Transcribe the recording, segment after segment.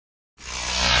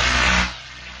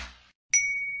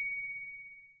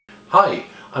Hi,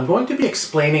 I'm going to be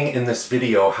explaining in this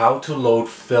video how to load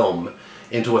film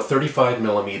into a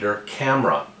 35mm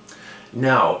camera.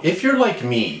 Now, if you're like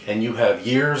me and you have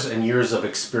years and years of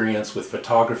experience with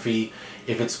photography,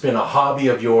 if it's been a hobby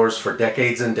of yours for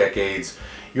decades and decades,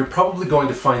 you're probably going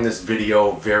to find this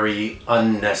video very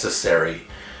unnecessary.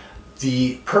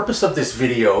 The purpose of this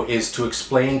video is to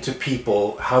explain to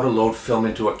people how to load film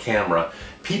into a camera,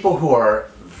 people who are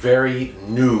very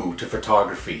new to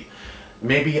photography.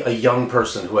 Maybe a young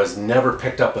person who has never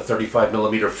picked up a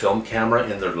 35mm film camera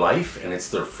in their life and it's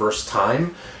their first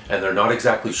time and they're not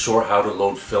exactly sure how to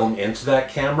load film into that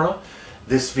camera.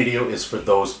 This video is for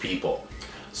those people.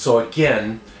 So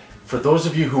again, for those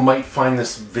of you who might find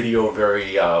this video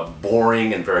very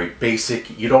boring and very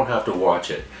basic, you don't have to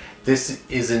watch it. This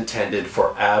is intended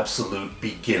for absolute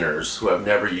beginners who have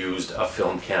never used a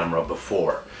film camera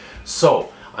before.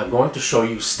 So I'm going to show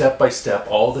you step by step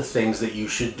all the things that you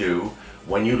should do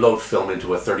when you load film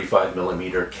into a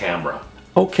 35mm camera.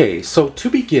 Okay, so to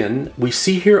begin, we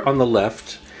see here on the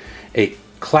left a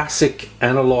classic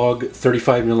analog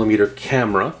 35mm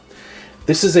camera.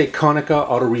 This is a Konica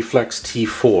Auto Reflex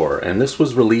T4, and this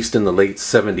was released in the late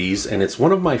 70s, and it's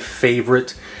one of my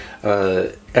favorite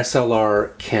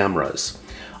SLR cameras.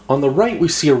 On the right we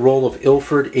see a roll of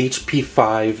Ilford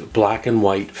HP5 black and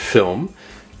white film,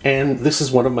 and this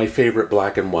is one of my favorite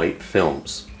black and white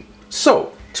films.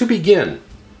 So, to begin,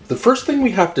 the first thing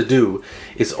we have to do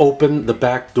is open the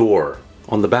back door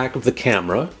on the back of the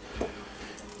camera,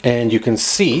 and you can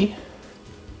see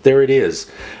there it is.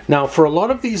 Now, for a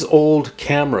lot of these old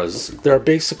cameras, there are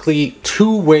basically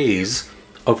two ways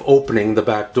of opening the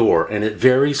back door, and it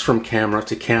varies from camera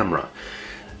to camera.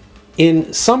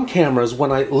 In some cameras,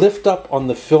 when I lift up on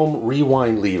the film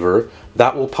rewind lever,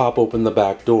 that will pop open the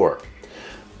back door.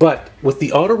 But with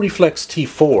the Auto Reflex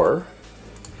T4,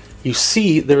 you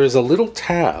see there is a little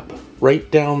tab right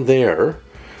down there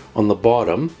on the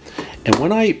bottom, and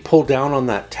when I pull down on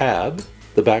that tab,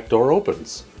 the back door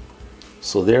opens.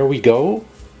 So there we go.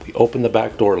 We open the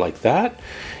back door like that,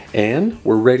 and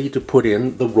we're ready to put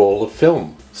in the roll of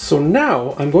film. So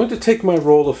now I'm going to take my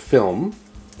roll of film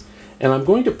and I'm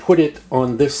going to put it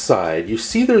on this side. You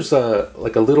see there's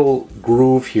like a little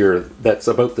groove here that's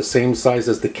about the same size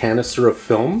as the canister of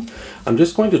film. I'm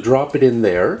just going to drop it in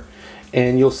there,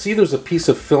 and you'll see there's a piece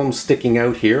of film sticking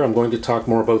out here. I'm going to talk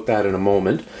more about that in a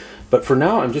moment. But for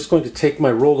now, I'm just going to take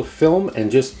my roll of film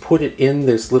and just put it in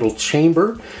this little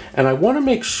chamber. And I want to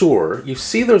make sure, you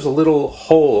see there's a little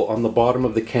hole on the bottom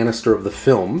of the canister of the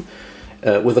film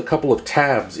with a couple of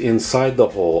tabs inside the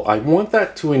hole. I want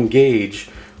that to engage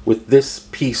with this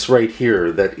piece right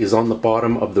here that is on the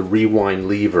bottom of the rewind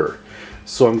lever.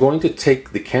 So I'm going to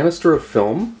take the canister of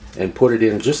film and put it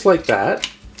in just like that.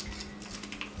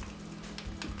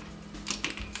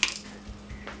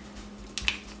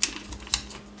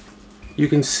 You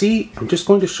can see, I'm just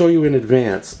going to show you in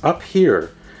advance, up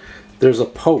here there's a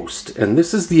post, and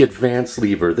this is the advance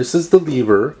lever. This is the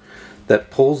lever that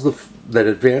that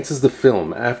advances the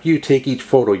film. After you take each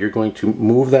photo, you're going to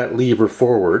move that lever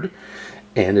forward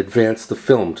and advance the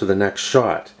film to the next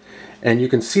shot. And you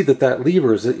can see that that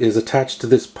lever is attached to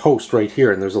this post right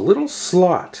here, and there's a little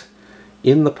slot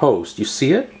in the post. You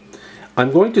see it?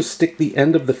 I'm going to stick the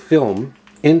end of the film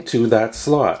into that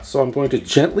slot. So I'm going to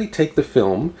gently take the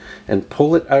film and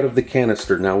pull it out of the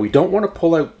canister. Now, we don't want to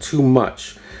pull out too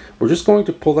much. We're just going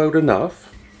to pull out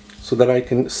enough so that I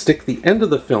can stick the end of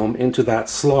the film into that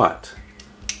slot.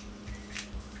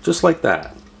 Just like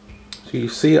that. So you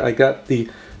see I got the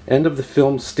end of the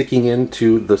film sticking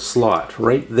into the slot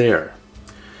right there.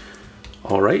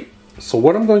 Alright, so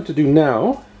what I'm going to do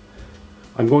now,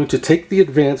 I'm going to take the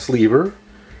advance lever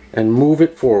and move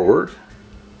it forward.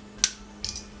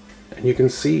 And you can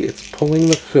see it's pulling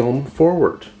the film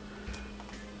forward.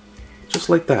 Just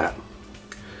like that.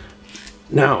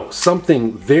 Now,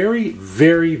 something very,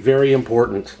 very, very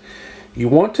important. You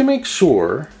want to make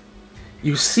sure,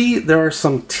 you see there are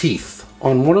some teeth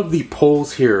on one of the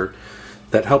poles here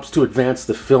that helps to advance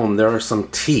the film. There are some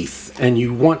teeth, and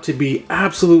you want to be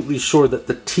absolutely sure that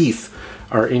the teeth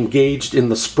are engaged in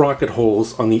the sprocket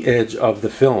holes on the edge of the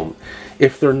film.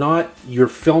 If they're not, your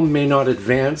film may not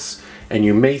advance, and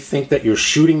you may think that you're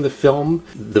shooting the film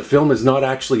is not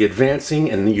actually advancing,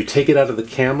 and then you take it out of the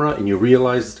camera and you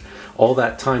realize all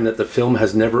that time that the film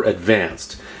has never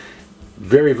advanced.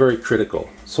 Very, very critical.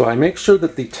 So I make sure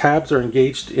that the tabs are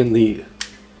engaged in the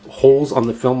holes on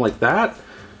the film like that.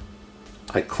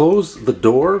 I close the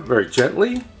door very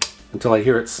gently until I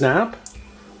hear it snap.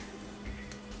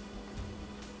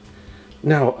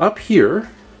 Now up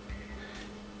here,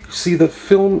 you see the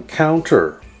film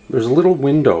counter. There's a little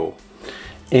window.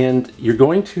 And you're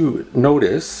going to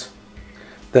notice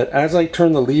that as I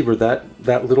turn the lever,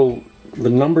 the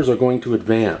numbers are going to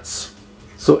advance.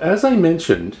 So as I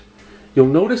mentioned, you'll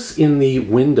notice in the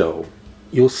window,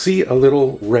 you'll see a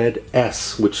little red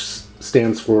S, which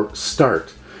stands for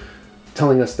start,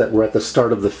 telling us that we're at the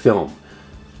start of the film.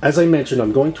 As I mentioned,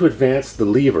 I'm going to advance the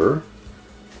lever.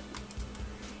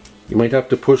 You might have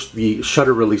to push the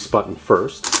shutter release button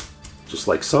first, just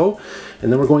like so,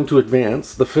 and then we're going to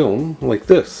advance the film like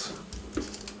this.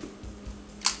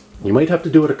 You might have to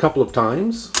do it a couple of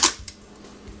times.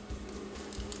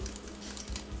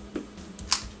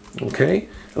 Okay,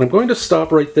 and I'm going to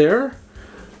stop right there.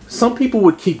 Some people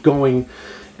would keep going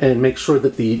and make sure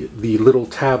that the little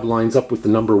tab lines up with the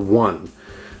number 1.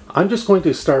 I'm just going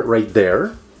to start right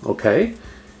there, okay?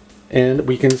 And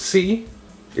we can see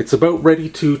it's about ready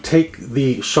to take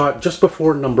the shot just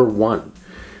before number 1.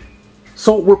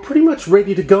 So we're pretty much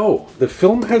ready to go. The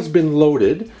film has been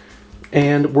loaded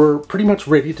and we're pretty much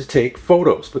ready to take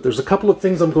photos. But there's a couple of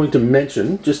things I'm going to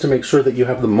mention just to make sure that you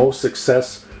have the most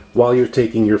success while you're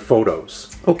taking your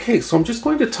photos. Okay, so I'm just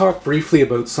going to talk briefly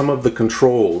about some of the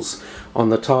controls on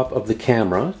the top of the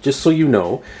camera, just so you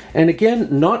know. And again,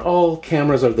 not all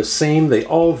cameras are the same. They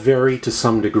all vary to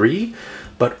some degree.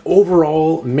 But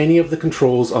overall, many of the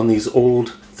controls on these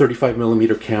old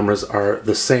 35mm cameras are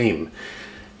the same.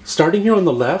 Starting here on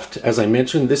the left, as I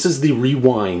mentioned, this is the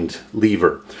rewind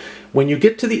lever. When you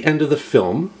get to the end of the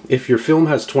film, if your film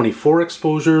has 24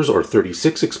 exposures or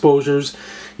 36 exposures,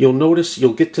 you'll notice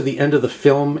you'll get to the end of the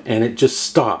film and it just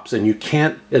stops and you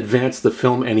can't advance the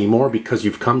film anymore because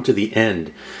you've come to the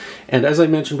end. And as I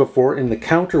mentioned before, in the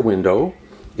counter window,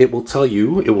 it will tell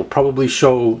you, it will probably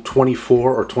show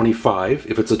 24 or 25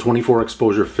 if it's a 24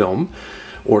 exposure film,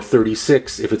 or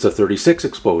 36 if it's a 36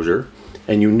 exposure,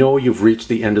 and you know you've reached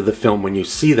the end of the film when you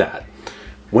see that.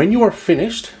 When you are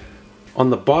finished, on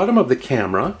the bottom of the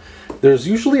camera, there's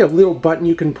usually a little button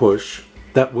you can push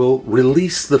that will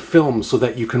release the film so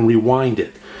that you can rewind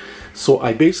it. So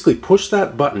I basically push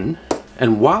that button,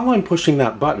 and while I'm pushing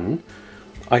that button,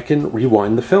 I can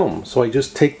rewind the film. So I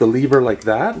just take the lever like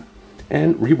that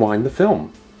and rewind the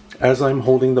film as I'm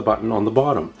holding the button on the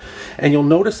bottom. And you'll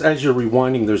notice as you're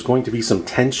rewinding there's going to be some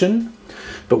tension,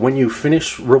 but when you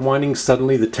finish rewinding,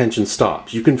 suddenly the tension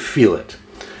stops. You can feel it.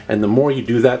 And the more you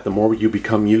do that, the more you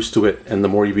become used to it and the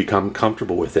more you become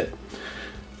comfortable with it.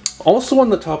 Also on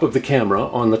the top of the camera,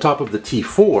 on the top of the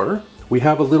T4, we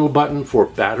have a little button for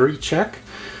battery check.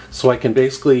 So I can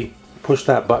basically push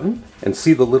that button and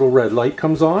see the little red light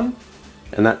comes on,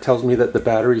 and that tells me that the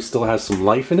battery still has some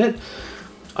life in it.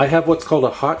 I have what's called a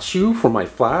hot shoe for my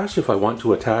flash if I want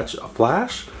to attach a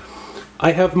flash.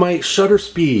 I have my shutter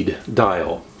speed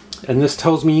dial, and this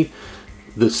tells me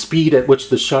the speed at which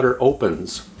the shutter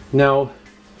opens. Now,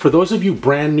 for those of you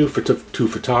brand new to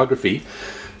photography,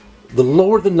 the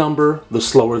lower the number, the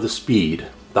slower the speed.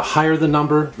 The higher the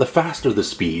number, the faster the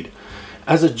speed.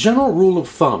 As a general rule of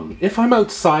thumb, if I'm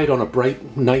outside on a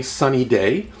bright, nice sunny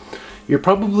day, you're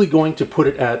probably going to put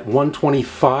it at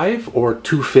 125 or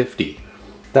 250.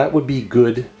 That would be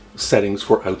good settings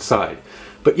for outside.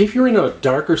 But if you're in a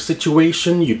darker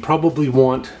situation, you'd probably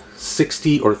want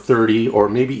 60 or 30 or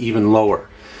maybe even lower.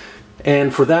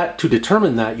 And for that, to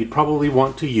determine that, you'd probably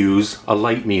want to use a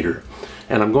light meter.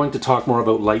 And I'm going to talk more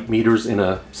about light meters in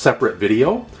a separate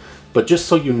video, but just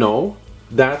so you know,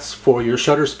 that's for your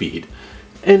shutter speed.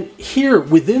 And here,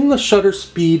 within the shutter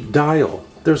speed dial,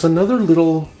 there's another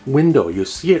little window. You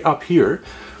see it up here.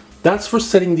 That's for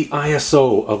setting the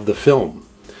ISO of the film.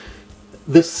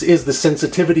 This is the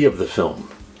sensitivity of the film.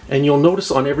 And you'll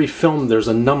notice on every film there's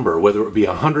a number, whether it be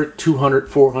 100, 200,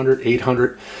 400,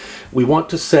 800. We want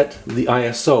to set the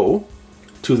ISO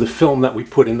to the film that we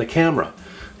put in the camera.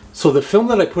 So the film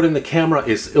that I put in the camera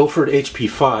is Ilford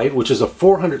HP5, which is a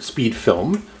 400 speed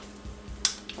film.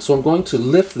 So I'm going to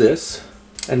lift this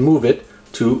and move it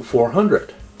to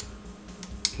 400.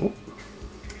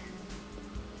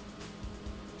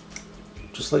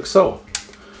 Just like so.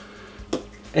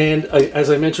 And as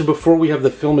I mentioned before, we have the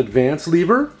film advance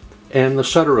lever and the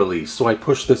shutter release. So I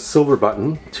push this silver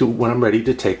button to when I'm ready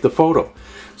to take the photo.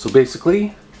 So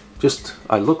basically,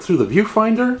 I look through the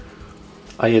viewfinder,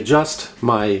 I adjust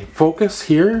my focus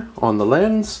here on the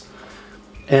lens,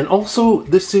 and also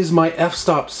this is my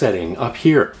f-stop setting up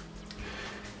here.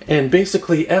 And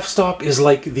basically f-stop is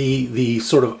like the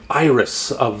sort of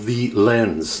iris of the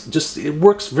lens. It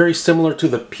works very similar to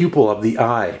the pupil of the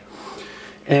eye.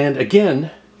 And again,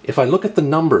 if I look at the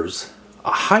numbers,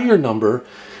 a higher number,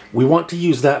 we want to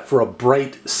use that for a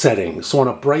bright setting. So on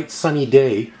a bright sunny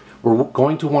day, we're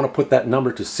going to want to put that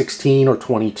number to 16 or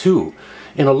 22.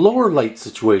 In a lower light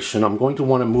situation, I'm going to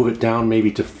want to move it down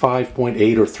maybe to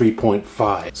 5.8 or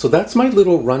 3.5. So that's my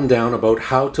little rundown about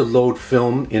how to load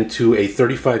film into a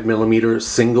 35mm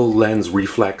single lens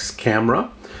reflex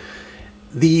camera.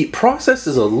 The process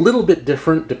is a little bit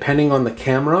different depending on the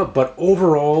camera, but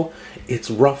overall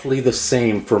it's roughly the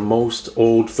same for most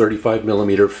old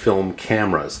 35mm film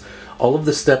cameras. All of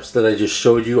the steps that I just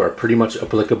showed you are pretty much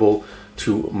applicable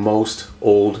to most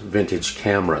old vintage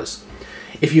cameras.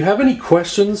 If you have any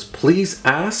questions, please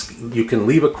ask. You can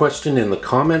leave a question in the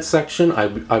comment section.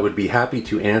 I would be happy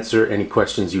to answer any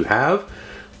questions you have.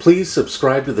 Please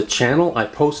subscribe to the channel. I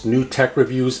post new tech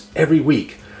reviews every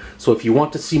week. So if you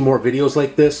want to see more videos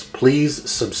like this, please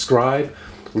subscribe.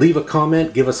 Leave a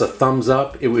comment, give us a thumbs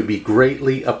up. It would be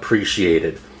greatly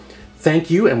appreciated. Thank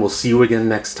you, and we'll see you again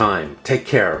next time. Take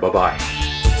care. Bye-bye.